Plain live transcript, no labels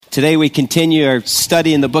Today we continue our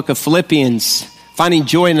study in the book of Philippians, finding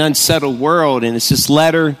joy in an unsettled world. And it's this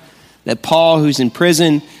letter that Paul, who's in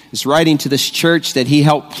prison, is writing to this church that he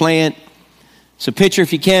helped plant. So picture,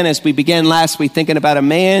 if you can, as we began last week, thinking about a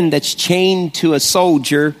man that's chained to a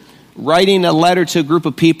soldier, writing a letter to a group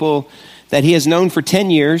of people that he has known for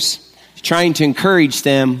 10 years, trying to encourage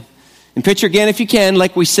them. And picture again, if you can,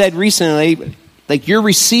 like we said recently, like you're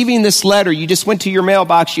receiving this letter. You just went to your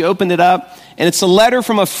mailbox, you opened it up, and it's a letter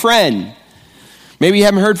from a friend. Maybe you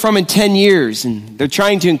haven't heard from in 10 years, and they're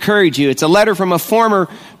trying to encourage you. It's a letter from a former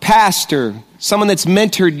pastor, someone that's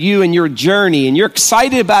mentored you in your journey, and you're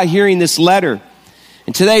excited about hearing this letter.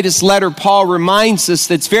 And today, this letter, Paul reminds us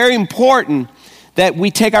that it's very important that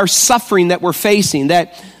we take our suffering that we're facing,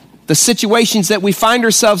 that the situations that we find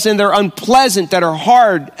ourselves in that are unpleasant, that are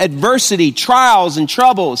hard, adversity, trials and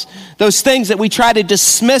troubles, those things that we try to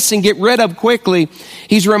dismiss and get rid of quickly.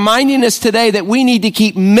 He's reminding us today that we need to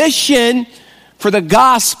keep mission for the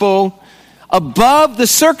gospel above the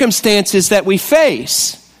circumstances that we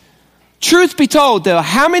face. Truth be told, though,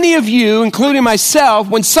 how many of you, including myself,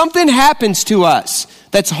 when something happens to us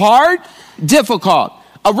that's hard, difficult,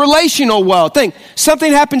 a relational thing,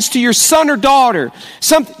 something happens to your son or daughter,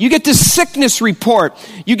 you get this sickness report,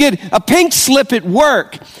 you get a pink slip at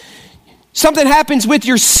work, something happens with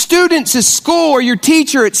your students at school or your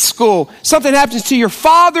teacher at school, something happens to your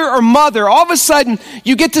father or mother, all of a sudden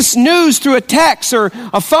you get this news through a text or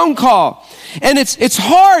a phone call. And it's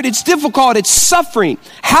hard, it's difficult, it's suffering.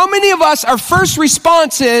 How many of us, our first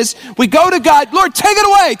response is, we go to God, Lord, take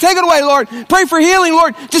it away, Lord. Pray for healing,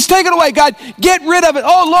 Lord, just take it away, God, get rid of it.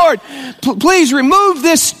 Oh, Lord, please remove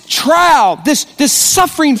this trial, this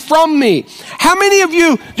suffering from me. How many of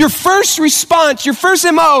you, your first response, your first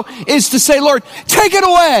MO is to say, Lord, take it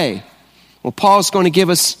away? Well, Paul's going to give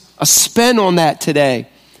us a spin on that today.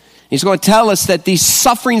 He's going to tell us that these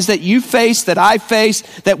sufferings that you face, that I face,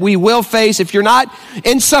 that we will face, if you're not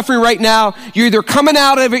in suffering right now, you're either coming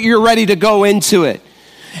out of it or you're ready to go into it.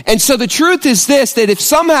 And so the truth is this, that if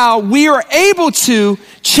somehow we are able to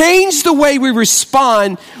change the way we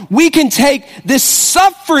respond, we can take this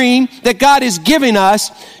suffering that God is giving us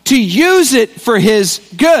to use it for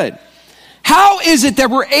His good. How is it that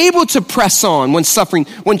we're able to press on when suffering,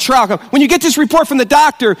 when trial comes? When you get this report from the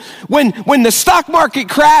doctor, when the stock market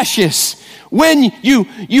crashes, when you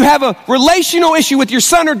have a relational issue with your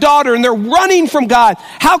son or daughter and they're running from God,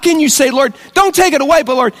 how can you say, Lord, don't take it away,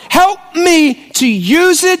 but Lord, help me to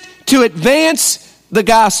use it to advance the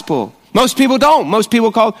gospel? Most people don't. Most people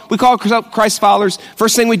we call Christ followers.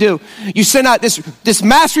 First thing we do, you send out this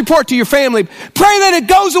mass report to your family, pray that it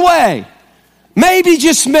goes away. Maybe,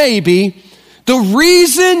 just maybe, the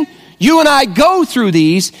reason you and I go through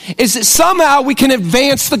these is that somehow we can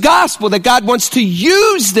advance the gospel, that God wants to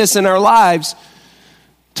use this in our lives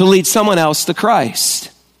to lead someone else to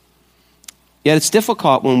Christ. Yet it's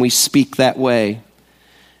difficult when we speak that way.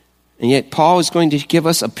 And yet Paul is going to give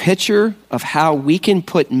us a picture of how we can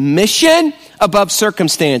put mission above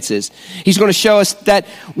circumstances. He's going to show us that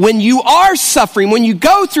when you are suffering, when you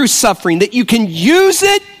go through suffering, that you can use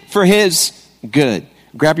it for His good.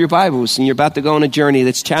 Grab your Bibles, and you're about to go on a journey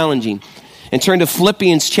that's challenging. And turn to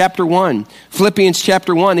Philippians chapter 1. Philippians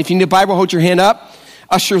chapter 1. If you need a Bible, hold your hand up.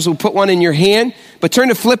 Ushers will put one in your hand. But turn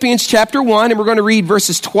to Philippians chapter 1, and we're going to read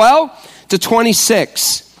verses 12 to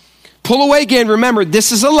 26. Pull away again. Remember,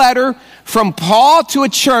 this is a letter from Paul to a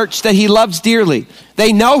church that he loves dearly.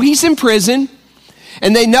 They know he's in prison,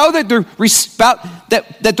 and they know that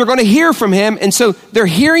they're going to hear from him, and so they're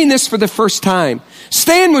hearing this for the first time.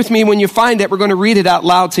 Stand with me when you find it. We're going to read it out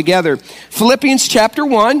loud together. Philippians chapter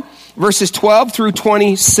 1, verses 12 through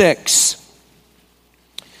 26.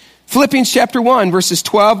 Philippians chapter 1, verses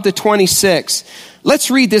 12 to 26. Let's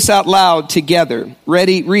read this out loud together.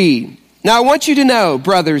 Ready? Read. Now I want you to know,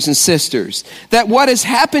 brothers and sisters, that what has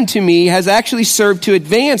happened to me has actually served to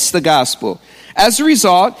advance the gospel. As a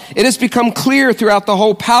result, it has become clear throughout the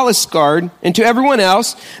whole palace guard and to everyone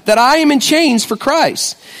else that I am in chains for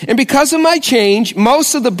Christ. And because of my change,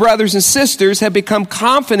 most of the brothers and sisters have become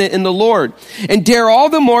confident in the Lord and dare all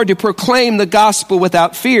the more to proclaim the gospel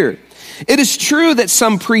without fear. It is true that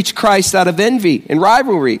some preach Christ out of envy and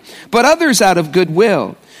rivalry, but others out of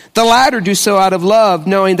goodwill. The latter do so out of love,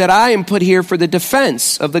 knowing that I am put here for the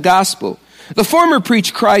defense of the gospel. The former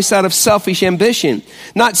preach Christ out of selfish ambition,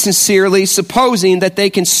 not sincerely, supposing that they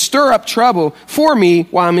can stir up trouble for me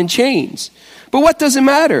while I'm in chains. But what does it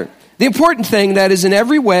matter? The important thing that is in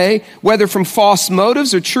every way, whether from false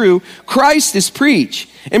motives or true, Christ is preached.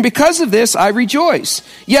 And because of this, I rejoice.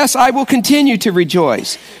 Yes, I will continue to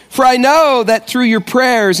rejoice. For I know that through your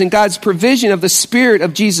prayers and God's provision of the Spirit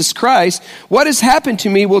of Jesus Christ, what has happened to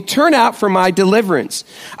me will turn out for my deliverance.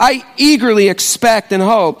 I eagerly expect and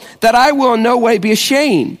hope that I will in no way be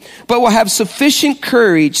ashamed, but will have sufficient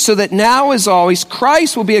courage so that now as always,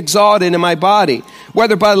 Christ will be exalted in my body,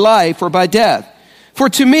 whether by life or by death. For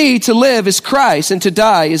to me, to live is Christ, and to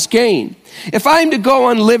die is gain. If I am to go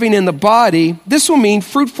on living in the body, this will mean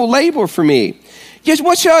fruitful labor for me. Yet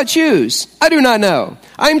what shall I choose? I do not know.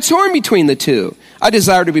 I am torn between the two. I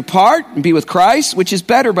desire to be part and be with Christ, which is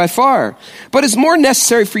better by far. But it's more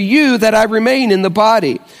necessary for you that I remain in the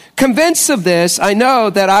body. Convinced of this, I know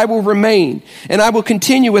that I will remain, and I will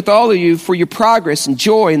continue with all of you for your progress and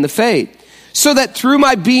joy in the faith, so that through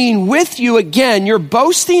my being with you again, your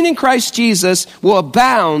boasting in Christ Jesus will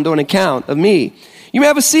abound on account of me. You may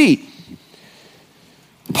have a seat.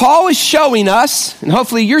 Paul is showing us, and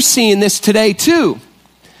hopefully you're seeing this today too,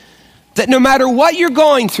 that no matter what you're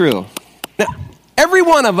going through, now, every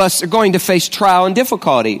one of us are going to face trial and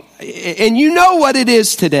difficulty, and you know what it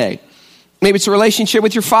is today. Maybe it's a relationship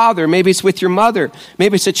with your father. Maybe it's with your mother.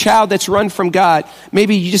 Maybe it's a child that's run from God.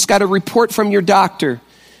 Maybe you just got a report from your doctor.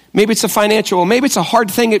 Maybe it's a financial, maybe it's a hard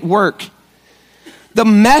thing at work. The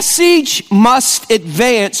message must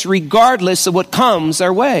advance regardless of what comes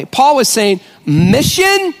our way. Paul was saying,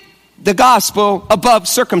 mission the gospel above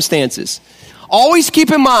circumstances. Always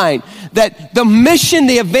keep in mind that the mission,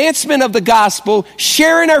 the advancement of the gospel,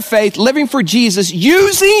 sharing our faith, living for Jesus,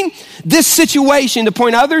 using this situation to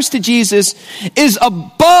point others to Jesus is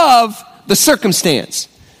above the circumstance.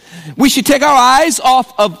 We should take our eyes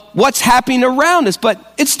off of what's happening around us,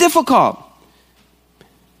 but it's difficult.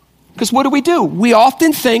 Because what do? We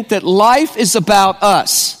often think that life is about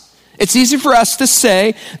us. It's easy for us to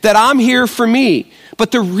say that I'm here for me.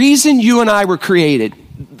 But the reason you and I were created,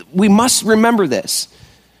 we must remember this.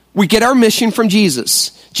 We get our mission from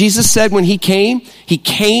Jesus. Jesus said when he came,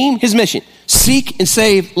 his mission, seek and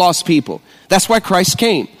save lost people. That's why Christ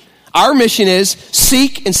came. Our mission is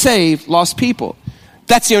seek and save lost people.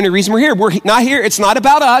 That's the only reason we're here. We're not here. It's not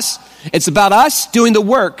about us. It's about us doing the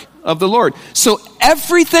work of the Lord. So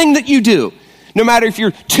everything that you do, no matter if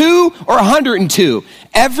you're 2 or 102,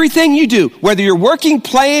 everything you do, whether you're working,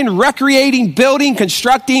 playing, recreating, building,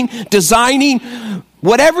 constructing, designing,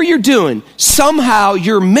 whatever you're doing, somehow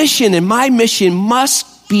your mission and my mission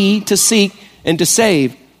must be to seek and to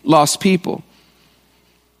save lost people.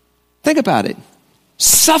 Think about it.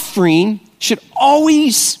 Suffering should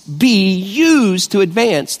always be used to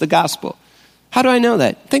advance the gospel. How do I know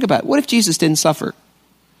that? Think about it. What if Jesus didn't suffer?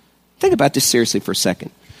 Think about this seriously for a second.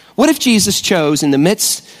 What if Jesus chose in the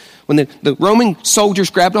midst, when the Roman soldiers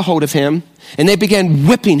grabbed a hold of him and they began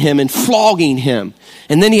whipping him and flogging him,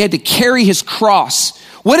 and then he had to carry his cross.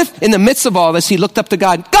 What if in the midst of all this he looked up to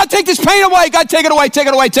God, God, take this pain away. God, take it away, take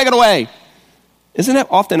it away, take it away. Isn't that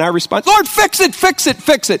often our response? Lord, fix it, fix it,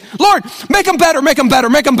 fix it. Lord, make them better, make them better,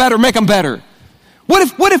 make them better, make them better.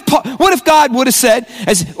 What if God would have said,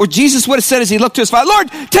 or Jesus would have said as he looked to his Father, Lord,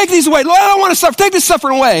 take these away. Lord, I don't want to suffer. Take this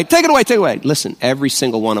suffering away. Take it away, take it away. Listen, every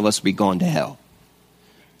single one of us would be gone to hell.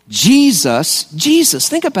 Jesus,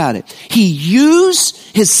 think about it. He used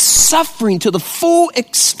his suffering to the full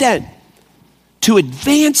extent to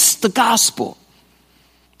advance the gospel.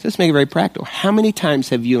 So let's make it very practical. How many times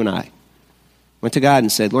have you and I went to God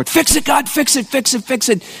and said, Lord, fix it, God, fix it, fix it, fix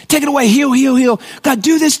it. Take it away, heal, heal, heal. God,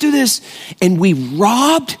 do this, do this. And we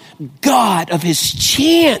robbed God of his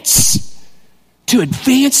chance to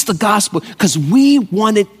advance the gospel because we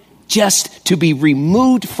wanted just to be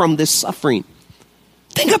removed from this suffering.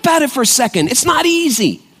 Think about it for a second. It's not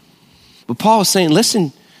easy. But Paul is saying,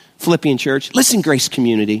 listen, Philippian church, listen, Grace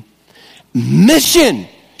community. Mission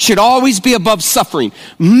should always be above suffering.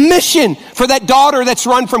 Mission for that daughter that's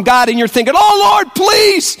run from God and you're thinking, oh Lord,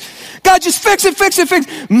 please, God, just fix it, fix it, fix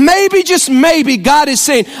it. Maybe, just maybe, God is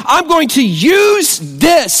saying, I'm going to use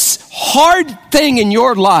this hard thing in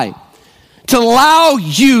your life to allow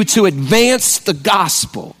you to advance the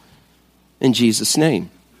gospel in Jesus' name.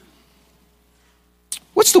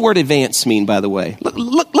 What's the word advance mean, by the way?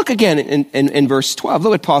 Look again in verse 12.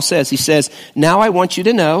 Look what Paul says. He says, now I want you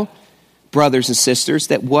to know, brothers and sisters,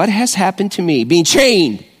 that what has happened to me, being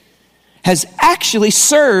chained, has actually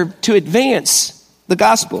served to advance the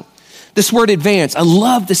gospel. This word advance, I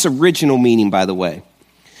love this original meaning, by the way.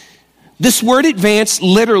 This word advance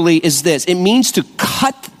literally is this. It means to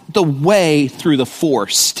cut the way through the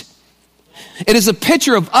forced. It is a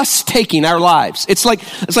picture of us taking our lives. It's like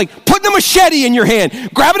putting a machete in your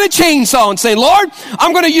hand, grabbing a chainsaw and saying, Lord,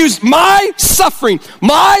 I'm going to use my suffering,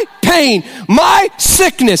 my pain, my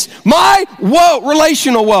sickness, my woe,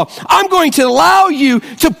 relational woe. I'm going to allow you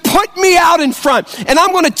to put me out in front, and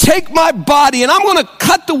I'm going to take my body and I'm going to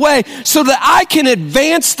cut the way so that I can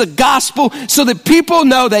advance the gospel so that people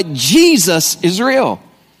know that Jesus is real.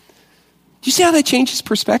 Do you see how that changes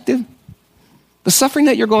perspective? The suffering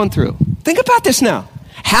that you're going through. Think about this now.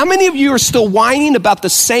 How many of you are still whining about the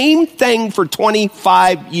same thing for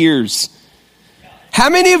 25 years? How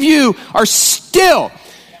many of you are still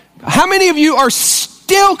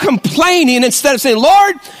complaining instead of saying,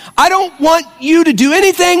 Lord, I don't want you to do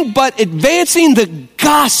anything but advancing the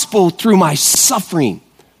gospel through my suffering?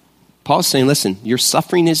 Paul's saying, listen, your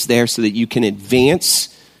suffering is there so that you can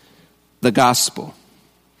advance the gospel.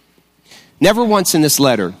 Never once in this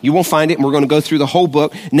letter, you won't find it, and we're going to go through the whole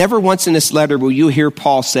book. Never once in this letter will you hear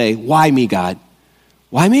Paul say, why me, God?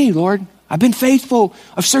 Why me, Lord? I've been faithful.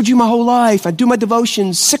 I've served you my whole life. I do my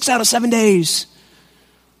devotions 6 out of 7 days.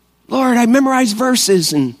 Lord, I memorize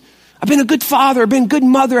verses, and I've been a good father. I've been a good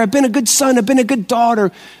mother. I've been a good son. I've been a good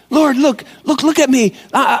daughter. Lord, look at me.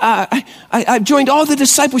 I've joined all the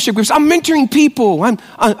discipleship groups. I'm mentoring people.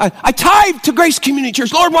 I tithe to Grace Community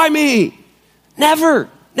Church. Lord, why me? Never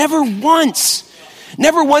once.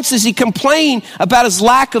 Never once does he complain about his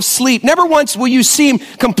lack of sleep. Never once will you see him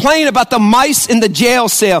complain about the mice in the jail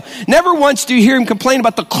cell. Never once do you hear him complain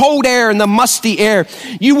about the cold air and the musty air.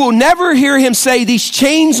 You will never hear him say, these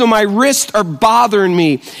chains on my wrist are bothering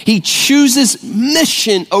me. He chooses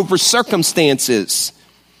mission over circumstances.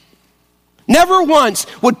 Never once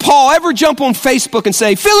would Paul ever jump on Facebook and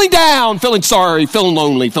say, feeling down, feeling sorry, feeling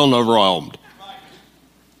lonely, feeling overwhelmed.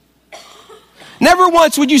 Never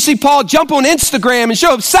once would you see Paul jump on Instagram and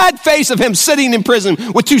show a sad face of him sitting in prison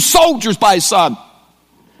with 2 soldiers by his side.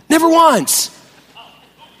 Never once.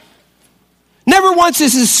 Never once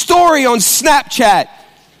is his story on Snapchat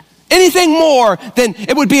anything more than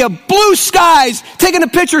it would be a blue skies, taking a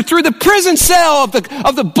picture through the prison cell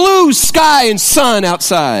of the blue sky and sun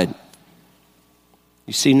outside.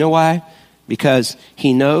 You see, know why? Because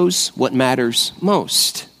he knows what matters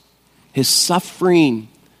most. His suffering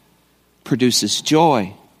produces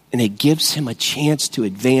joy, and it gives him a chance to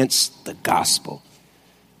advance the gospel.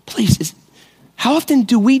 Please, how often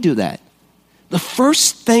do we do that? The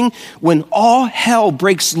first thing when all hell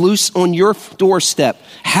breaks loose on your doorstep,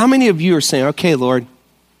 how many of you are saying, okay, Lord,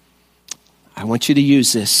 I want you to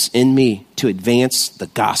use this in me to advance the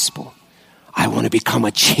gospel. I want to become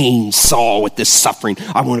a chainsaw with this suffering.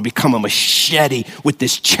 I want to become a machete with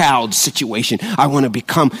this child situation. I want to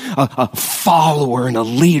become a follower and a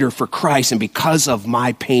leader for Christ. And because of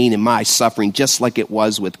my pain and my suffering, just like it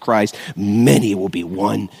was with Christ, many will be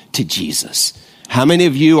won to Jesus. How many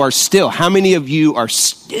of you are still praying? Take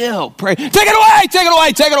it away.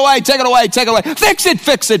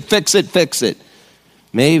 Fix it.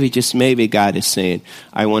 Maybe, just maybe, God is saying,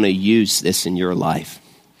 I want to use this in your life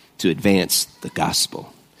to advance the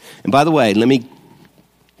gospel. And by the way, let me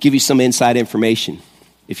give you some inside information.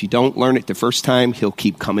 If you don't learn it the first time, he'll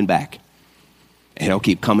keep coming back. And he'll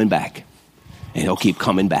keep coming back. And he'll keep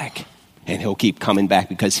coming back. And he'll keep coming back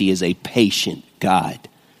because he is a patient God.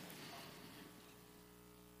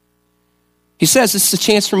 He says, this is a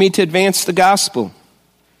chance for me to advance the gospel.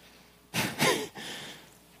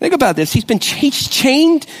 Think about this. He's been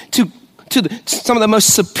chained to some of the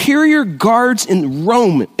most superior guards in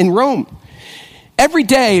Rome. Every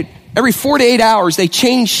day, every 4 to 8 hours, they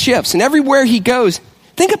change shifts. And everywhere he goes,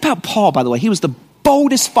 think about Paul, by the way. He was the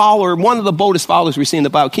boldest follower, one of the boldest followers we see in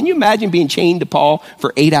the Bible. Can you imagine being chained to Paul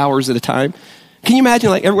for 8 hours at a time? Can you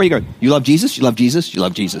imagine, like, everywhere you go, you love Jesus, you love Jesus, you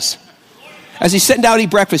love Jesus. As he's sitting down to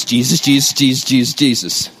eat breakfast, Jesus.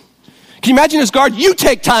 Can you imagine his guard? You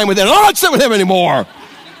take time with him. I'm not sitting with him anymore.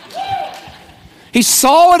 He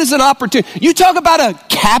saw it as an opportunity. You talk about a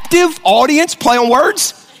captive audience, play on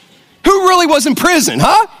words. Who really was in prison,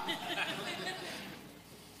 huh?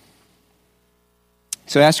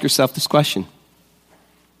 So ask yourself this question.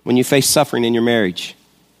 When you face suffering in your marriage,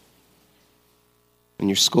 in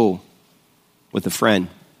your school, with a friend,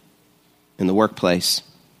 in the workplace,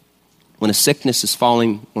 when a sickness is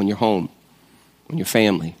falling on your home, on your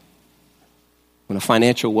family, when a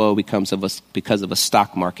financial woe becomes because of a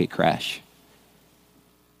stock market crash,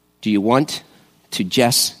 do you want to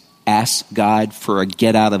just ask God for a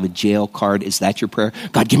get out of a jail card? Is that your prayer?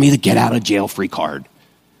 God, give me the get out of jail free card.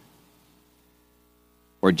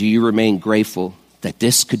 Or do you remain grateful that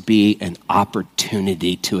this could be an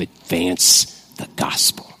opportunity to advance the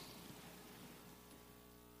gospel?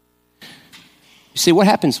 You see, what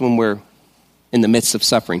happens when we're in the midst of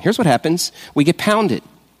suffering. Here's what happens. We get pounded.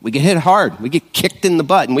 We get hit hard. We get kicked in the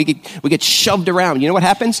butt, and we get shoved around. You know what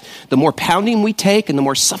happens? The more pounding we take and the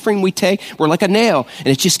more suffering we take, we're like a nail, and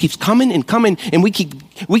it just keeps coming and coming, and we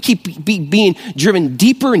keep being driven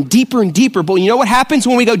deeper and deeper and deeper. But you know what happens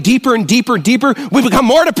when we go deeper and deeper and deeper? We become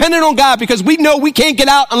more dependent on God because we know we can't get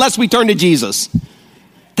out unless we turn to Jesus.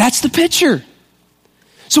 That's the picture.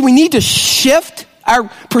 So we need to shift our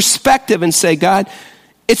perspective and say, God,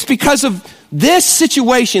 it's because of this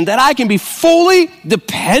situation that I can be fully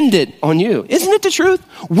dependent on you. Isn't it the truth?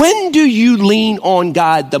 When do you lean on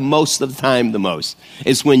God the most of the time? The most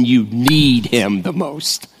is when you need him the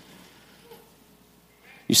most.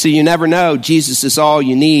 You see, you never know Jesus is all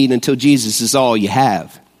you need until Jesus is all you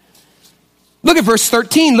have. Look at verse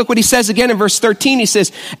 13. Look what he says again in verse 13. He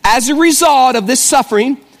says, as a result of this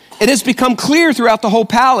suffering, it has become clear throughout the whole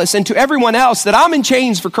palace and to everyone else that I'm in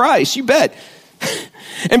chains for Christ. You bet.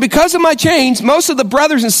 And because of my chains, most of the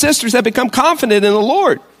brothers and sisters have become confident in the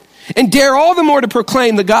Lord and dare all the more to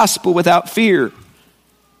proclaim the gospel without fear.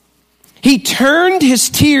 He turned his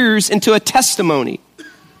tears into a testimony.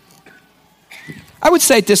 I would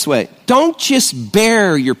say it this way. Don't just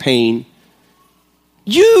bear your pain.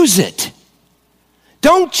 Use it.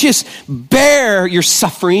 Don't just bear your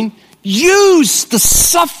suffering. Use the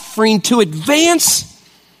suffering to advance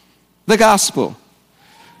the gospel.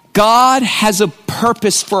 God has a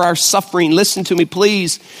purpose for our suffering. Listen to me,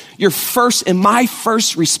 please. My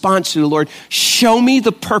first response to the Lord, show me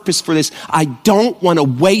the purpose for this. I don't want to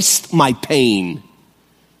waste my pain.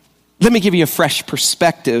 Let me give you a fresh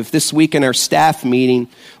perspective. This week in our staff meeting,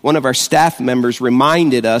 one of our staff members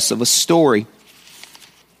reminded us of a story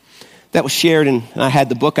that was shared, and I had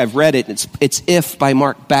the book, I've read it. It's If by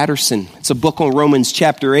Mark Batterson. It's a book on Romans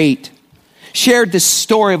chapter 8. Shared this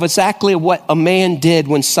story of exactly what a man did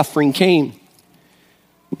when suffering came.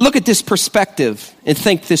 Look at this perspective and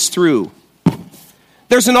think this through.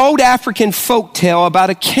 There's an old African folk tale about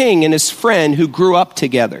a king and his friend who grew up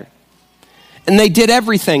together. And they did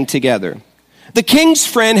everything together. The king's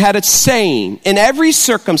friend had a saying. In every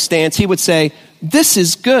circumstance, he would say, this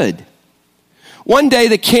is good. One day,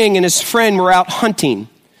 the king and his friend were out hunting.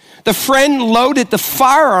 The friend loaded the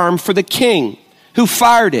firearm for the king, who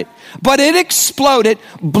fired it. But it exploded,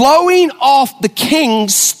 blowing off the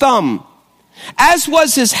king's thumb. As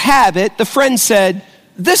was his habit, the friend said,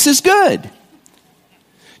 this is good.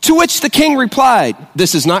 To which the king replied,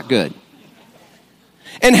 this is not good.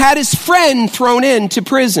 And had his friend thrown into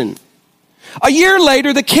prison. A year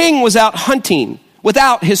later, the king was out hunting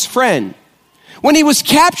without his friend when he was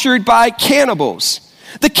captured by cannibals.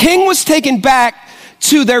 The king was taken back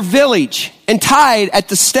to their village and tied at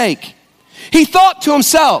the stake. He thought to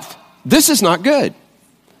himself, this is not good.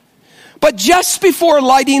 But just before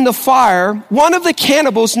lighting the fire, one of the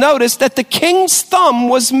cannibals noticed that the king's thumb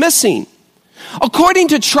was missing. According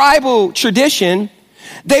to tribal tradition,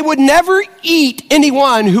 they would never eat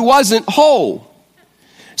anyone who wasn't whole.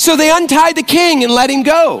 So they untied the king and let him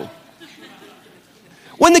go.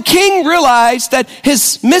 When the king realized that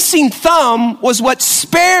his missing thumb was what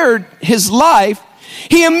spared his life,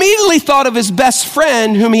 he immediately thought of his best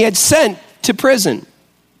friend whom he had sent to prison.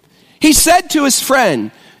 He said to his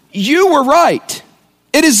friend, you were right.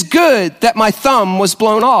 It is good that my thumb was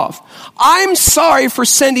blown off. I'm sorry for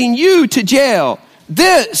sending you to jail.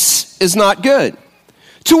 This is not good.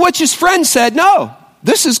 To which his friend said, no,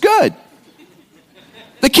 this is good.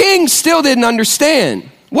 The king still didn't understand.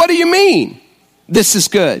 What do you mean? This is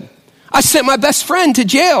good. I sent my best friend to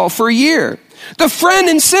jail for a year. The friend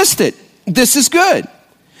insisted, this is good.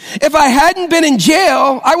 If I hadn't been in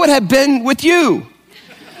jail, I would have been with you.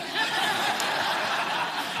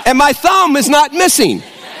 And my thumb is not missing.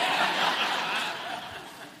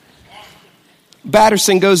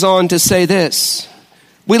 Batterson goes on to say this.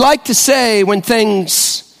 We like to say when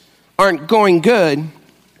things aren't going good,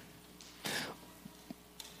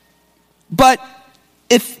 but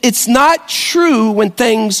if it's not true when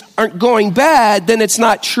things aren't going bad, then it's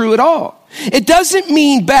not true at all. It doesn't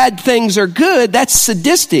mean bad things are good. That's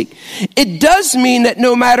sadistic. It does mean that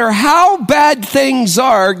no matter how bad things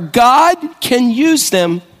are, God can use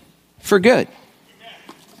them for good.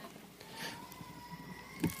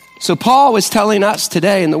 So Paul is telling us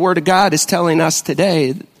today, and the Word of God is telling us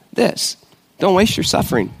today this. Don't waste your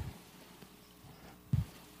suffering.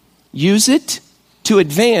 Use it to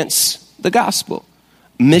advance the gospel.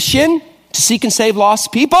 Mission to seek and save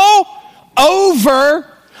lost people over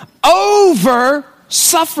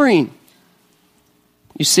suffering.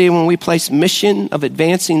 You see, when we place mission of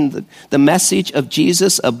advancing the message of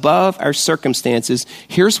Jesus above our circumstances,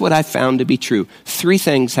 here's what I found to be true. 3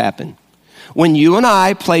 things happen. When you and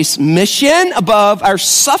I place mission above our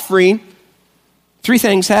suffering, three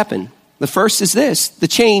things happen. The first is this: the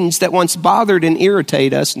chains that once bothered and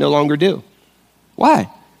irritated us no longer do. Why?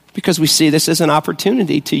 Because we see this as an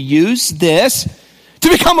opportunity to use this to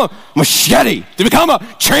become a machete, to become a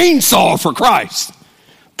chainsaw for Christ.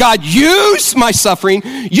 God, use my suffering,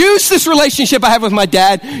 use this relationship I have with my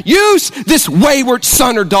dad, use this wayward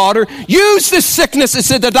son or daughter, use this sickness that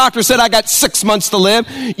said the doctor said I got 6 months to live,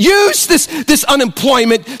 use this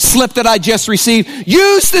unemployment slip that I just received,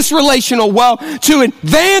 use this relational wealth to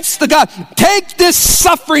advance the God. Take this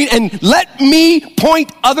suffering and let me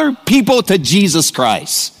point other people to Jesus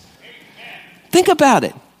Christ. Think about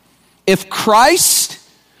it. If Christ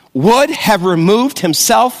would have removed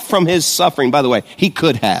himself from his suffering, by the way, he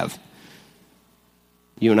could have,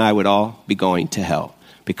 you and I would all be going to hell,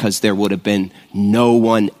 because there would have been no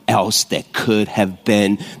one else that could have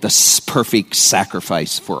been the perfect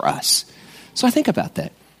sacrifice for us. So I think about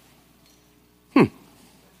that.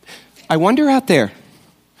 I wonder out there,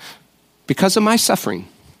 because of my suffering,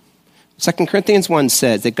 2 Corinthians 1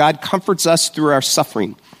 says that God comforts us through our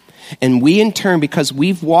suffering. And we in turn, because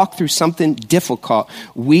we've walked through something difficult,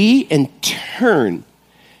 we in turn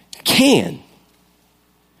can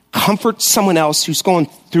comfort someone else who's going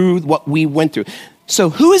through what we went through. So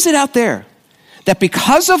who is it out there that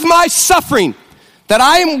because of my suffering, that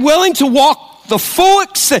I am willing to walk the full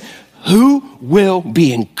extent, who will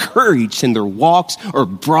be encouraged in their walks or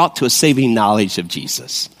brought to a saving knowledge of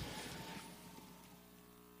Jesus?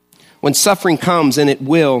 When suffering comes, and it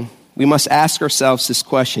will, we must ask ourselves this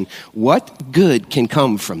question: what good can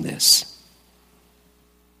come from this?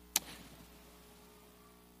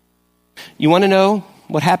 You want to know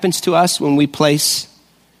what happens to us when we place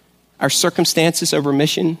our circumstances over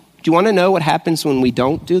mission? Do you want to know what happens when we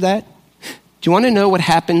don't do that? Do you want to know what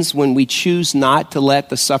happens when we choose not to let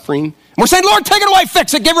the suffering? We're saying, Lord, take it away,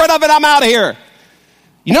 fix it, get rid of it, I'm out of here.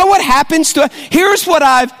 You know what happens to us? Here's what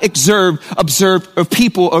I've observed of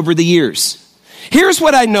people over the years. Here's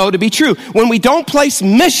what I know to be true. When we don't place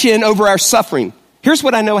mission over our suffering, here's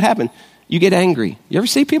what I know what happened. You get angry. You ever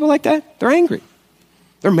see people like that? They're angry.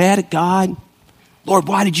 They're mad at God. Lord,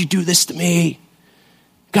 why did you do this to me?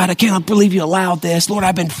 God, I can't believe you allowed this. Lord,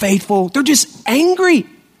 I've been faithful. They're just angry.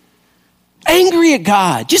 Angry at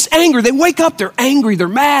God. Just angry. They wake up, they're angry. They're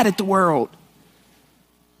mad at the world.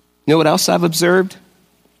 You know what else I've observed?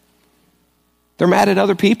 They're mad at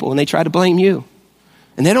other people and they try to blame you.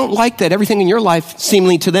 And they don't like that everything in your life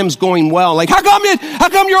seemingly to them is going well. Like, how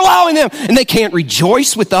come you're allowing them? And they can't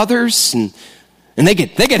rejoice with others. And they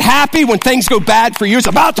get happy when things go bad for you. It's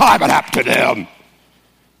about time it happened to them.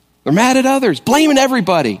 They're mad at others, blaming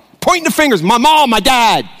everybody, pointing the fingers. My mom, my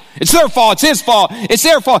dad. It's their fault. It's his fault. It's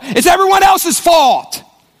their fault. It's everyone else's fault.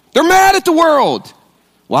 They're mad at the world.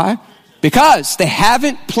 Why? Because they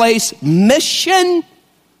haven't placed mission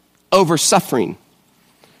over suffering.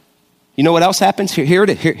 You know what else happens?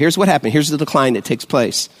 Here's what happened. Here's the decline that takes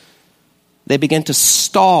place. They begin to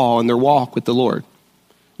stall in their walk with the Lord.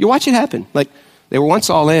 You watch it happen. Like, they were once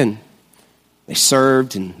all in. They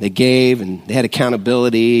served and they gave and they had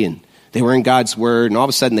accountability and they were in God's word, and all of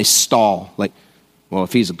a sudden they stall. Like, well,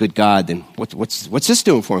 if he's a good God, then what's this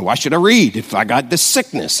doing for me? Why should I read if I got this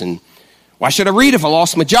sickness? And why should I read if I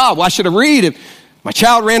lost my job? Why should I read if my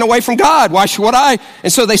child ran away from God? Why should I?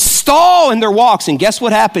 And so they stall in their walks. And guess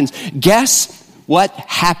what happens? Guess what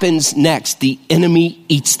happens next? The enemy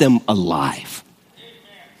eats them alive.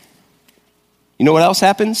 You know what else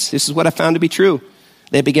happens? This is what I found to be true.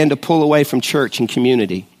 They begin to pull away from church and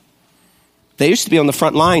community. They used to be on the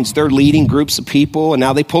front lines. They're leading groups of people, and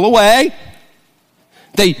now they pull away.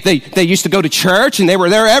 They used to go to church, and they were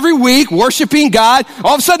there every week worshiping God.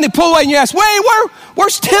 All of a sudden, they pull away, and you ask, wait,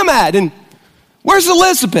 where's Tim at? And where's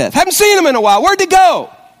Elizabeth? Haven't seen him in a while. Where'd they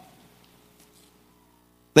go?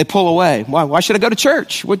 They pull away. Why should I go to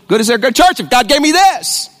church? What good is there to go to church if God gave me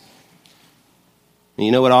this? And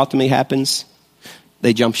you know what ultimately happens?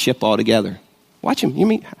 They jump ship altogether. Watch them.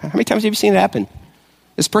 How many times have you seen it happen?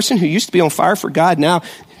 This person who used to be on fire for God, now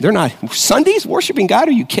they're not. Sundays worshiping God?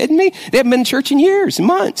 Are you kidding me? They haven't been in church in years and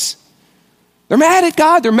months. They're mad at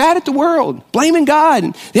God. They're mad at the world, blaming God.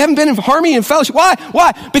 And they haven't been in harmony and fellowship.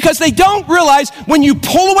 Why? Because they don't realize when you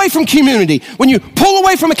pull away from community, when you pull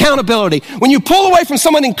away from accountability, when you pull away from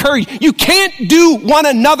someone encouraged, you can't do one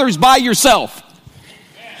another's by yourself.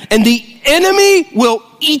 And the enemy will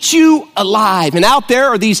eat you alive. And out there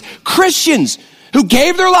are these Christians who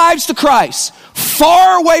gave their lives to Christ,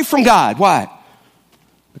 far away from God. Why?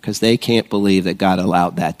 Because they can't believe that God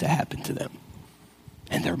allowed that to happen to them.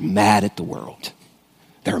 And they're mad at the world.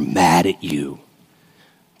 They're mad at you.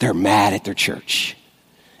 They're mad at their church.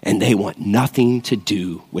 and they want nothing to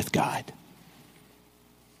do with God.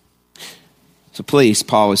 So please,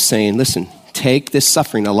 Paul is saying, listen, take this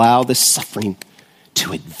suffering, allow this suffering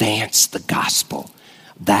to advance the gospel.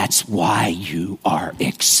 That's why you are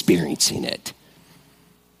experiencing it.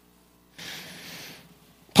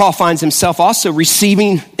 Paul finds himself also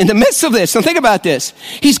receiving in the midst of this. Now think about this.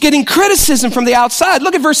 He's getting criticism from the outside.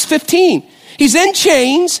 Look at verse 15. He's in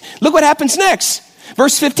chains. Look what happens next.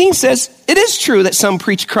 Verse 15 says, it is true that some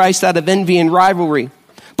preach Christ out of envy and rivalry,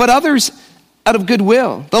 but others out of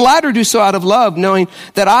goodwill. The latter do so out of love, knowing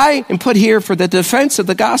that I am put here for the defense of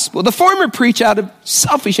the gospel. The former preach out of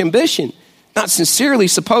selfish ambition, not sincerely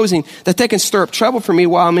supposing that they can stir up trouble for me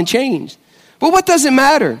while I'm in chains. But what does it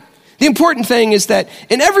matter? The important thing is that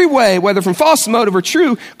in every way, whether from false motive or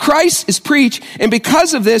true, Christ is preached, and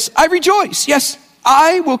because of this, I rejoice. Yes,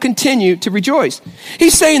 I will continue to rejoice.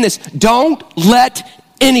 He's saying this, don't let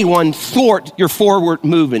anyone thwart your forward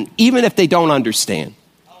movement, even if they don't understand.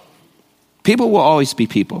 People will always be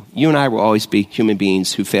people. You and I will always be human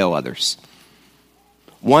beings who fail others.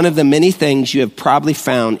 One of the many things you have probably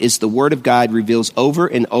found is the Word of God reveals over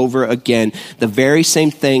and over again the very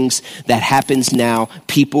same things that happens now,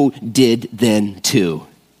 people did then too.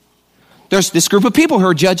 There's this group of people who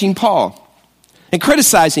are judging Paul and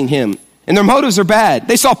criticizing him, and their motives are bad.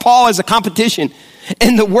 They saw Paul as a competition,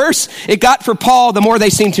 and the worse it got for Paul, the more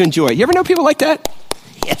they seemed to enjoy it. You ever know people like that?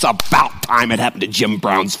 It's about time it happened to Jim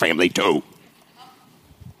Brown's family too.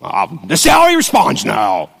 Let's see how he responds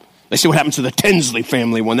now. Let's see what happens to the Tinsley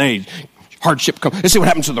family when hardship comes. Let's see what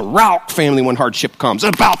happens to the Rauch family when hardship comes.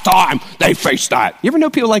 It's about time they face that. You ever know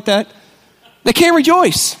people like that? They can't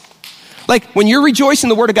rejoice. Like when you're rejoicing,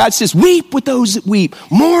 the Word of God says, weep with those that weep,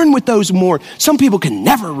 mourn with those who mourn. Some people can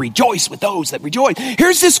never rejoice with those that rejoice.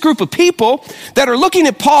 Here's this group of people that are looking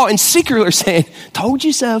at Paul and secretly are saying, told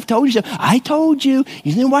you so, I told you.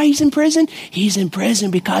 You know why he's in prison? He's in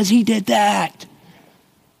prison because he did that.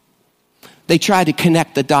 They try to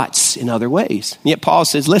connect the dots in other ways. And yet Paul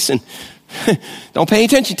says, listen, don't pay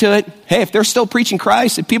attention to it. Hey, if they're still preaching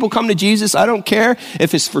Christ, if people come to Jesus, I don't care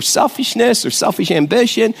if it's for selfishness or selfish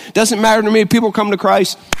ambition. Doesn't matter to me if people come to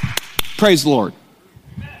Christ. Praise the Lord.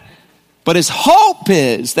 But his hope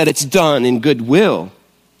is that it's done in goodwill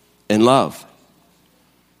and love.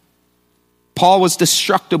 Paul was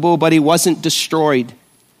destructible, but he wasn't destroyed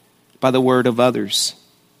by the word of others.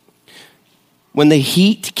 When the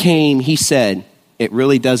heat came, he said, it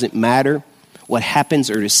really doesn't matter what happens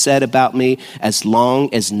or is said about me as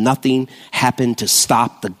long as nothing happened to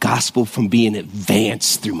stop the gospel from being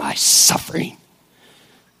advanced through my suffering.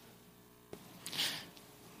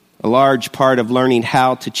 A large part of learning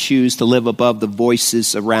how to choose to live above the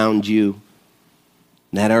voices around you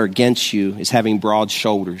that are against you is having broad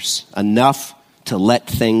shoulders, enough to let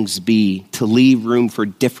things be, to leave room for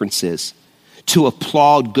differences, to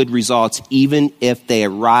applaud good results, even if they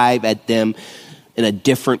arrive at them in a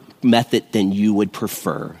different method than you would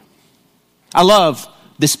prefer. I love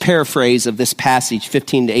this paraphrase of this passage,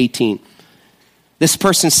 15 to 18. This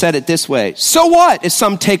person said it this way: so what if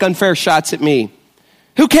some take unfair shots at me?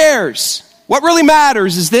 Who cares? What really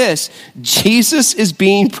matters is this: Jesus is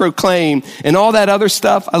being proclaimed, and all that other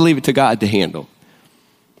stuff, I leave it to God to handle.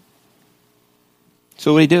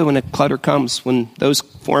 So what do you do when a clutter comes, when those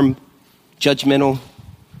form judgmental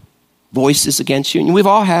voices against you? And we've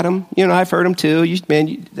all had them. You know, I've heard them too.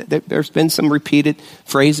 There's been some repeated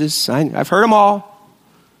phrases. I've heard them all.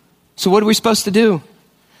 So what are we supposed to do?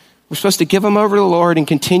 We're supposed to give them over to the Lord and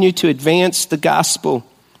continue to advance the gospel.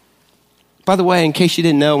 By the way, in case you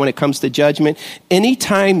didn't know, when it comes to judgment,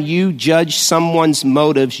 anytime you judge someone's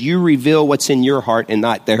motives, you reveal what's in your heart and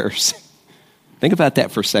not theirs. Think about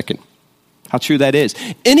that for a second, how true that is.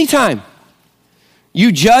 Anytime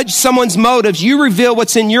you judge someone's motives, you reveal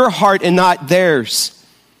what's in your heart and not theirs.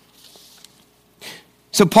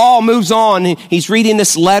 So Paul moves on. He's reading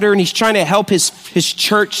this letter and he's trying to help his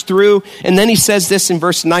church through. And then he says this in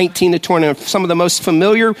verse 19 to 20, some of the most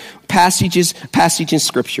familiar passage in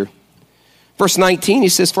Scripture. Verse 19, he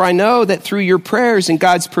says, for I know that through your prayers and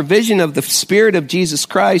God's provision of the Spirit of Jesus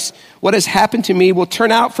Christ, what has happened to me will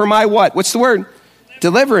turn out for my what? What's the word?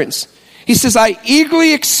 Deliverance. He says, I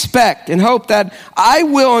eagerly expect and hope that I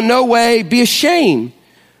will in no way be ashamed,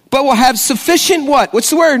 but will have sufficient what?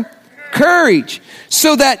 What's the word? Courage.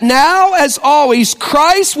 So that now, as always,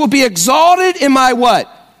 Christ will be exalted in my what?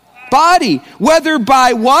 Body. Whether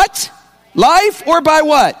by what? Life or by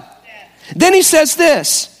what? Then he says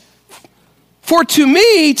this, for to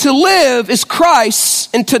me to live is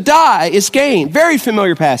Christ and to die is gain. Very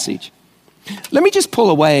familiar passage. Let me just pull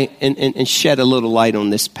away and shed a little light on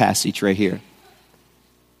this passage right here.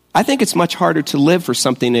 I think it's much harder to live for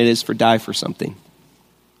something than it is to die for something.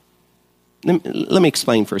 Let me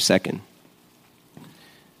explain for a second.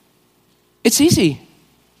 It's easy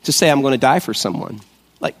to say I'm going to die for someone.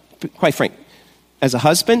 Like, quite frank, as a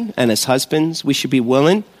husband and as husbands, we should be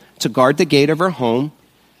willing to guard the gate of our home.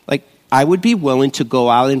 Like, I would be willing to go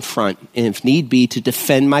out in front and if need be to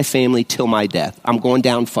defend my family till my death. I'm going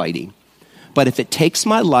down fighting. But if it takes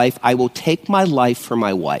my life, I will take my life for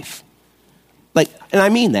my wife. Like, and I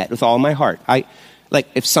mean that with all my heart.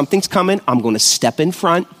 If something's coming, I'm going to step in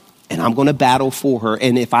front and I'm going to battle for her.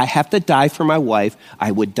 And if I have to die for my wife,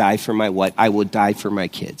 I would die for my wife. I would die for my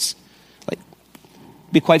kids. Like,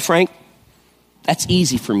 be quite frank, that's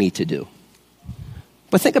easy for me to do.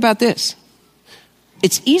 But think about this.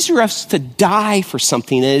 It's easier for us to die for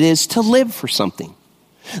something than it is to live for something.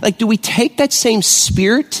 Like, do we take that same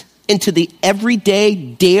spirit into the everyday,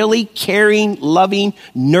 daily, caring, loving,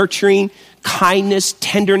 nurturing, kindness,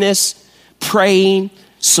 tenderness, praying,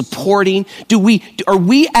 supporting? Are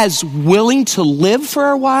we as willing to live for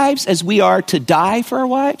our wives as we are to die for our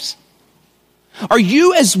wives? Are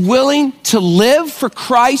you as willing to live for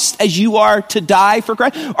Christ as you are to die for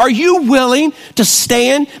Christ? Are you willing to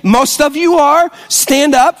stand? Most of you are.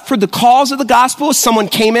 Stand up for the cause of the gospel. If someone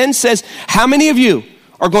came in and says, how many of you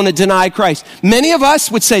are going to deny Christ? Many of us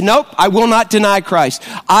would say, nope, I will not deny Christ.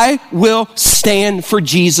 I will stand for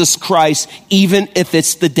Jesus Christ, even if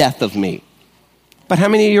it's the death of me. But how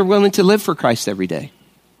many of you are willing to live for Christ every day?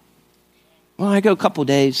 Well, I go a couple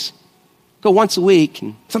days, go once a week,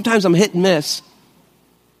 and sometimes I'm hit and miss.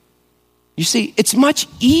 You see, it's much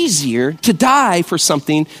easier to die for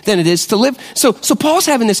something than it is to live. So Paul's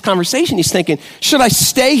having this conversation. He's thinking, should I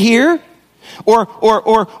stay here?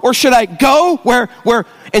 Or should I go where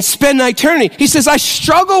and spend my eternity? He says, I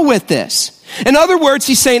struggle with this. In other words,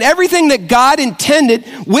 he's saying everything that God intended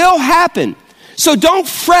will happen. So don't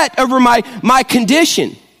fret over my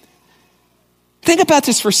condition. Think about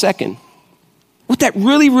this for a second. What that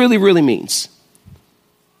really, really, really means.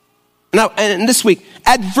 Now, and this week,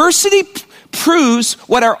 adversity proves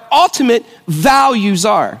what our ultimate values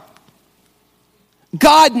are.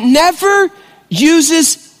 God never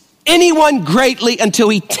uses anyone greatly until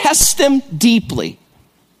he tests them deeply.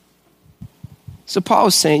 So Paul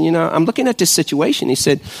is saying, I'm looking at this situation. He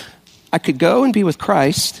said, I could go and be with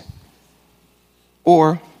Christ,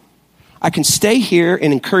 or I can stay here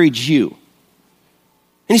and encourage you.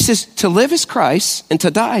 And he says, to live is Christ and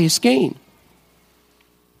to die is gain.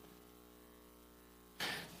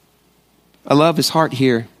 I love his heart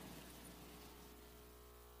here.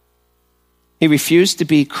 He refused to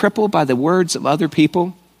be crippled by the words of other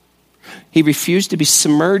people. He refused to be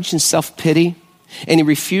submerged in self-pity, and he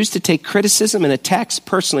refused to take criticism and attacks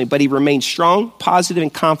personally, but he remained strong, positive,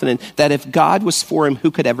 and confident that if God was for him, who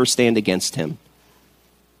could ever stand against him?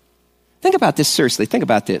 Think about this seriously. Think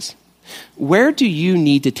about this. Where do you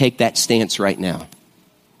need to take that stance right now?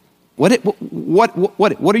 What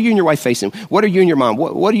are you and your wife facing? What are you and your mom?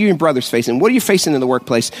 What are you and your brothers facing? What are you facing in the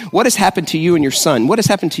workplace? What has happened to you and your son? What has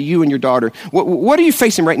happened to you and your daughter? What are you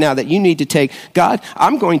facing right now that you need to take? God,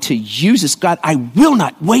 I'm going to use this. God, I will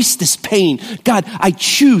not waste this pain. God, I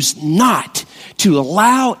choose not to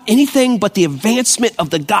allow anything but the advancement of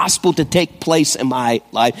the gospel to take place in my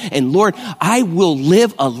life. And Lord, I will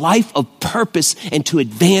live a life of purpose and to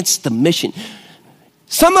advance the mission.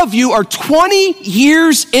 Some of you are 20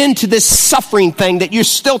 years into this suffering thing that you're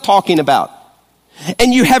still talking about.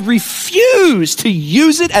 And you have refused to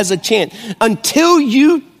use it as a chance until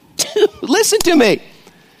you listen to me.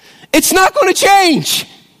 It's not going to change.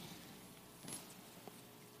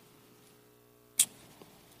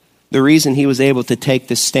 The reason he was able to take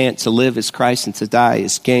this stance to live as Christ and to die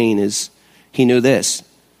as gain is he knew this.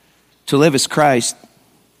 To live as Christ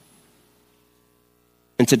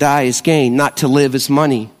and to die is gain. Not to live is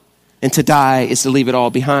money, and to die is to leave it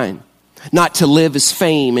all behind. Not to live is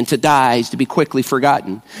fame, and to die is to be quickly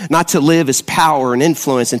forgotten. Not to live is power and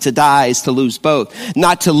influence, and to die is to lose both.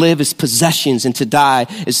 Not to live is possessions, and to die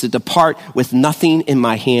is to depart with nothing in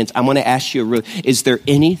my hands. I want to ask you, is there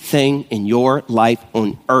anything in your life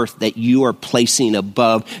on earth that you are placing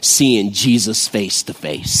above seeing Jesus face to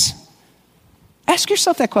face? Ask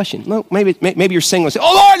yourself that question. No, maybe you're single and say,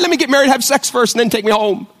 oh Lord, let me get married, have sex first, and then take me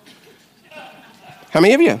home. How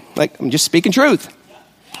many of you? I'm just speaking truth.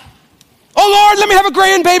 Oh Lord, let me have a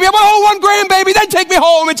grandbaby. I want to hold one grandbaby, then take me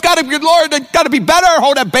home. It's got to be, Lord, it's got to be better.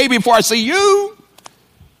 Hold that baby before I see you.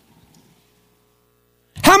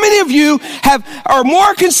 How many of you are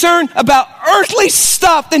more concerned about earthly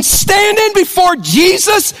stuff than standing before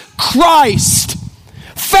Jesus Christ,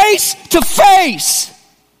 face to face?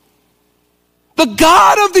 The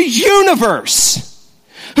God of the universe,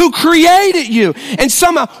 who created you. And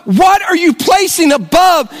somehow, what are you placing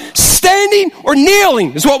above? Standing or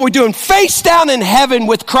kneeling is what we're doing. Face down in heaven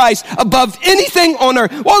with Christ above anything on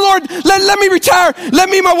earth. Well, Lord, let me retire. Let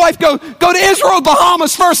me and my wife go to Israel,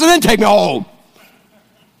 Bahamas first, and then take me home.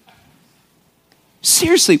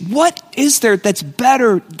 Seriously, what is there that's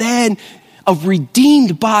better than a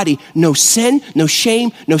redeemed body? No sin, no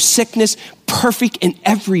shame, no sickness, perfect in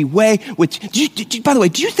every way. By the way,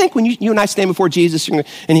 do you think when you and I stand before Jesus, and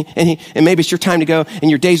maybe it's your time to go,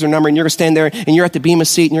 and your days are numbered, and you're going to stand there, and you're at the Bema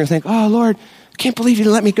seat, and you're going to think, oh, Lord, I can't believe you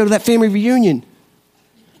didn't let me go to that family reunion.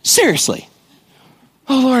 Seriously.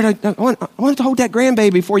 Oh, Lord, I wanted to hold that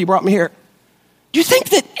grandbaby before you brought me here. Do you think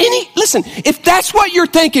that listen, if that's what you're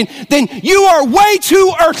thinking, then you are way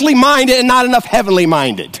too earthly minded and not enough heavenly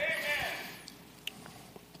minded.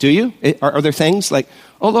 Do you? Are there things like,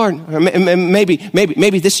 oh, Lord,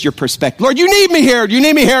 maybe this is your perspective. Lord, you need me here. You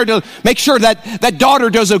need me here to make sure that daughter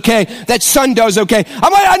does okay, that son does okay.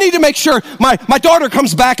 I need to make sure my daughter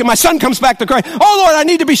comes back and my son comes back to Christ. Oh, Lord, I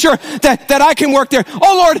need to be sure that I can work there.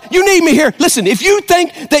 Oh, Lord, you need me here. Listen, if you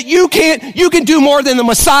think that you can do more than the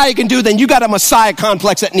Messiah can do, then you got a Messiah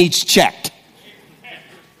complex that needs checked.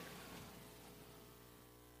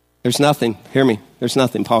 There's nothing. Hear me. There's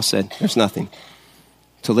nothing. Paul said, there's nothing.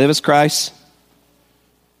 To live is Christ,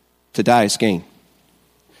 to die is gain.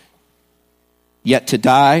 Yet to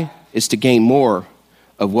die is to gain more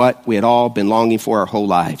of what we had all been longing for our whole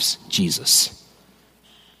lives, Jesus.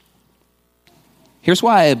 Here's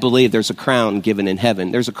why I believe there's a crown given in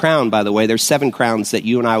heaven. There's a crown, by the way. There's 7 crowns that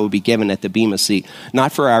you and I will be given at the Bema seat.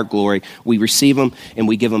 Not for our glory. We receive them and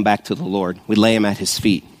we give them back to the Lord. We lay them at his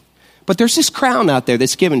feet. But there's this crown out there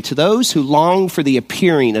that's given to those who long for the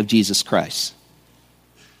appearing of Jesus Christ.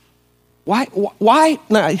 Why?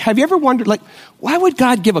 Have you ever wondered, why would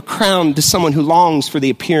God give a crown to someone who longs for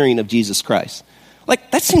the appearing of Jesus Christ?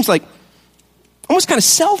 That seems like almost kind of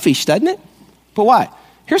selfish, doesn't it? But why?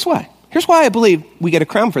 Here's why. Here's why I believe we get a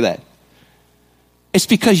crown for that. It's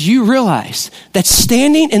because you realize that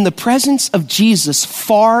standing in the presence of Jesus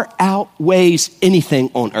far outweighs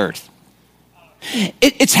anything on earth.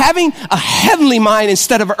 It's having a heavenly mind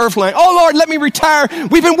instead of an earthly mind. Oh, Lord, let me retire.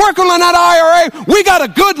 We've been working on that IRA. We got a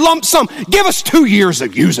good lump sum. Give us 2 years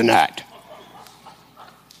of using that.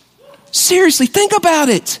 Seriously, think about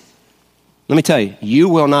it. Let me tell you, you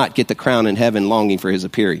will not get the crown in heaven longing for his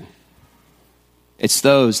appearing. It's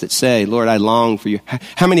those that say, Lord, I long for you.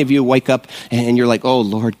 How many of you wake up and you're like, oh,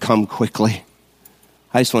 Lord, come quickly.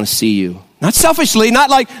 I just want to see you. Not selfishly, not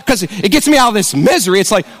because it gets me out of this misery. It's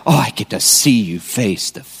like, oh, I get to see you face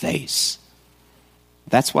to face.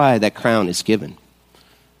 That's why that crown is given.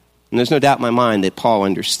 And there's no doubt in my mind that Paul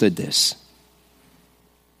understood this.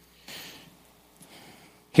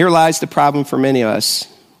 Here lies the problem for many of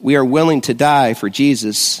us. We are willing to die for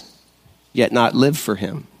Jesus, yet not live for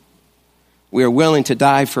him. We are willing to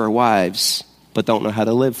die for our wives, but don't know how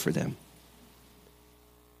to live for them.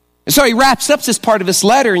 And so he wraps up this part of his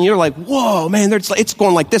letter, and you're like, whoa, man, it's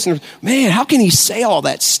going like this. And man, how can he say all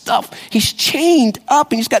that stuff? He's chained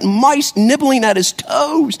up, and he's got mice nibbling at his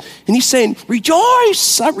toes. And he's saying,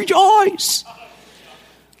 rejoice, I rejoice.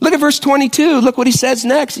 Look at verse 22. Look what he says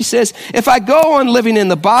next. He says, if I go on living in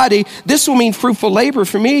the body, this will mean fruitful labor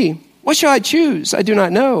for me. What shall I choose? I do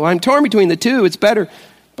not know. I'm torn between the two. It's better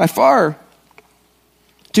by far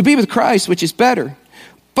to be with Christ, which is better.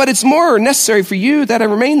 But it's more necessary for you that I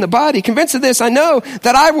remain in the body. Convinced of this, I know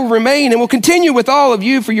that I will remain and will continue with all of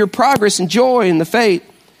you for your progress and joy in the faith,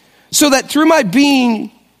 so that through my being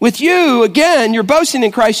with you, again, your boasting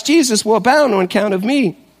in Christ Jesus will abound on account of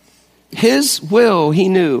me. His will he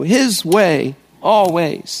knew, his way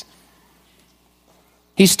always.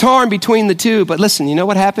 He's torn between the two, but listen, you know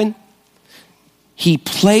what happened? He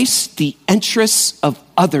placed the interests of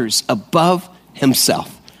others above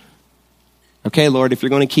himself. Okay, Lord, if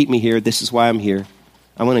you're going to keep me here, this is why I'm here.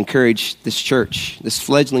 I want to encourage this church, this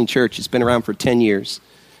fledgling church. It's been around for 10 years.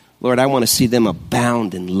 Lord, I want to see them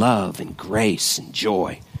abound in love and grace and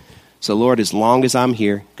joy. So, Lord, as long as I'm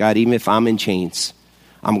here, God, even if I'm in chains,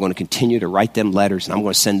 I'm going to continue to write them letters, and I'm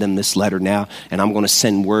going to send them this letter now, and I'm going to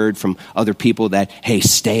send word from other people that, hey,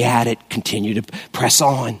 stay at it, continue to press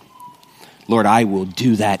on. Lord, I will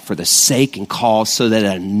do that for the sake and cause so that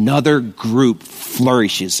another group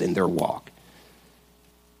flourishes in their walk.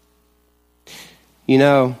 You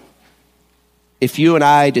know, if you and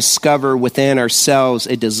I discover within ourselves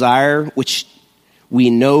a desire which we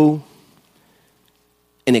know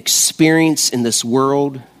and experience in this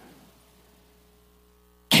world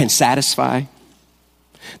can satisfy,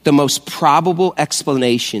 the most probable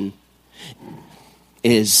explanation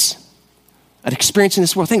is an experience in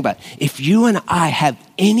this world. Think about it. If you and I have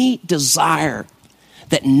any desire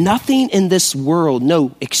that nothing in this world,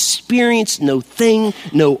 no experience, no thing,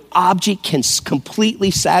 no object can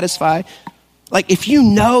completely satisfy, like if you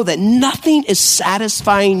know that nothing is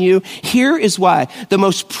satisfying you, here is why. The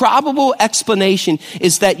most probable explanation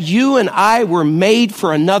is that you and I were made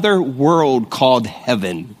for another world called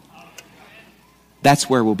heaven. That's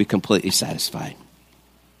where we'll be completely satisfied.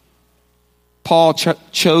 Paul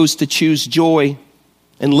chose to choose joy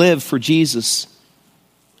and live for Jesus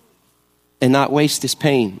and not waste his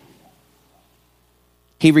pain.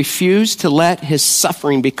 He refused to let his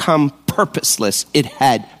suffering become purposeless. It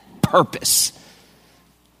had purpose.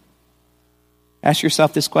 Ask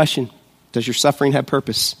yourself this question. Does your suffering have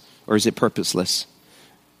purpose, or is it purposeless?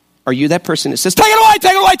 Are you that person that says, take it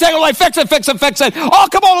away, fix it. Oh,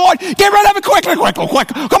 come on, Lord, get rid of it quick.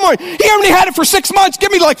 Come on, he only had it for 6 months.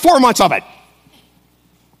 Give me like 4 months of it.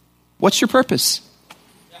 What's your purpose?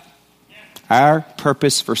 Our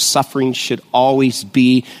purpose for suffering should always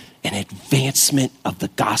be an advancement of the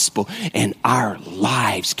gospel, and our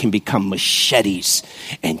lives can become machetes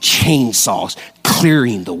and chainsaws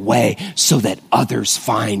clearing the way so that others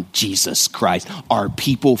find Jesus Christ. Are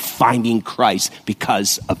people finding Christ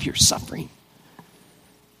because of your suffering?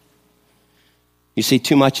 You see,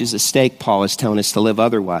 too much is at stake. Paul is telling us to live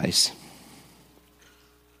otherwise.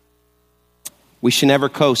 We should never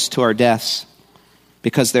coast to our deaths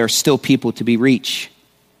because there are still people to be reached.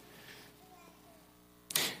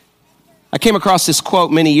 I came across this quote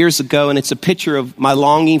many years ago, and it's a picture of my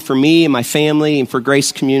longing for me and my family and for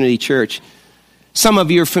Grace Community Church. Some of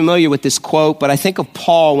you are familiar with this quote, but I think of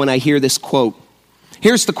Paul when I hear this quote.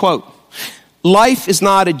 Here's the quote. Life is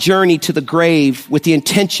not a journey to the grave with the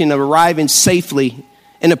intention of arriving safely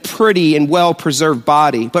in a pretty and well-preserved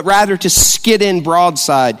body, but rather to skid in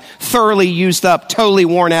broadside, thoroughly used up, totally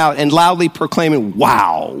worn out, and loudly proclaiming,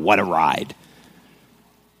 wow, what a ride.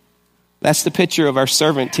 That's the picture of our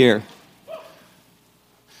servant here.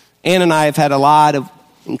 Ann and I have had a lot of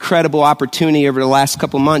incredible opportunity over the last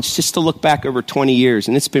couple months just to look back over 20 years,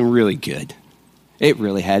 and it's been really good. It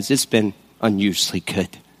really has. It's been unusually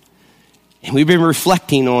good. And we've been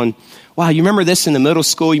reflecting on, wow, you remember this in the middle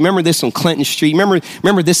school? You remember this on Clinton Street? You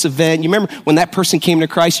remember this event? You remember when that person came to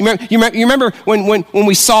Christ? You remember when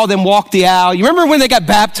we saw them walk the aisle? You remember when they got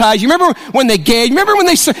baptized? You remember when they gave? You remember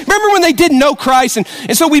when they didn't know Christ?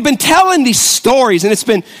 And so we've been telling these stories, and it's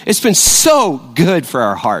been so good for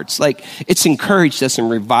our hearts. Like, it's encouraged us and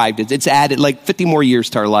revived it. It's added like 50 more years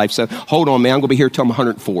to our life. So hold on, man. I'm going to be here till I'm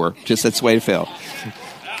 104. Just that's the way to feel.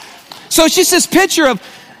 So it's just this picture of,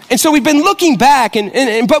 and so we've been looking back,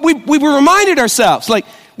 but we were reminded ourselves, like,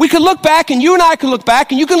 we could look back, and you and I could look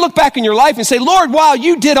back, and you can look back in your life and say, Lord, wow,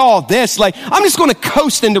 you did all this. Like, I'm just going to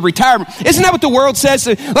coast into retirement. Isn't that what the world says?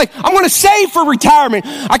 Like, I'm going to save for retirement.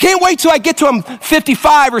 I can't wait till I get to I'm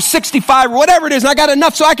 55 or 65 or whatever it is, and I got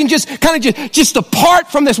enough so I can just kind of just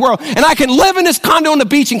depart from this world, and I can live in this condo on the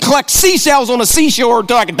beach and collect seashells on the seashore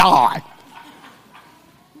until I can die.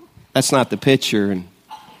 That's not the picture, and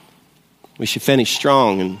we should finish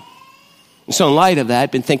strong. And so in light of that,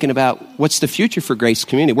 I've been thinking about what's the future for Grace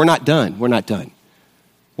Community. We're not done.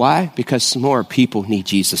 Why? Because some more people need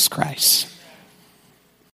Jesus Christ.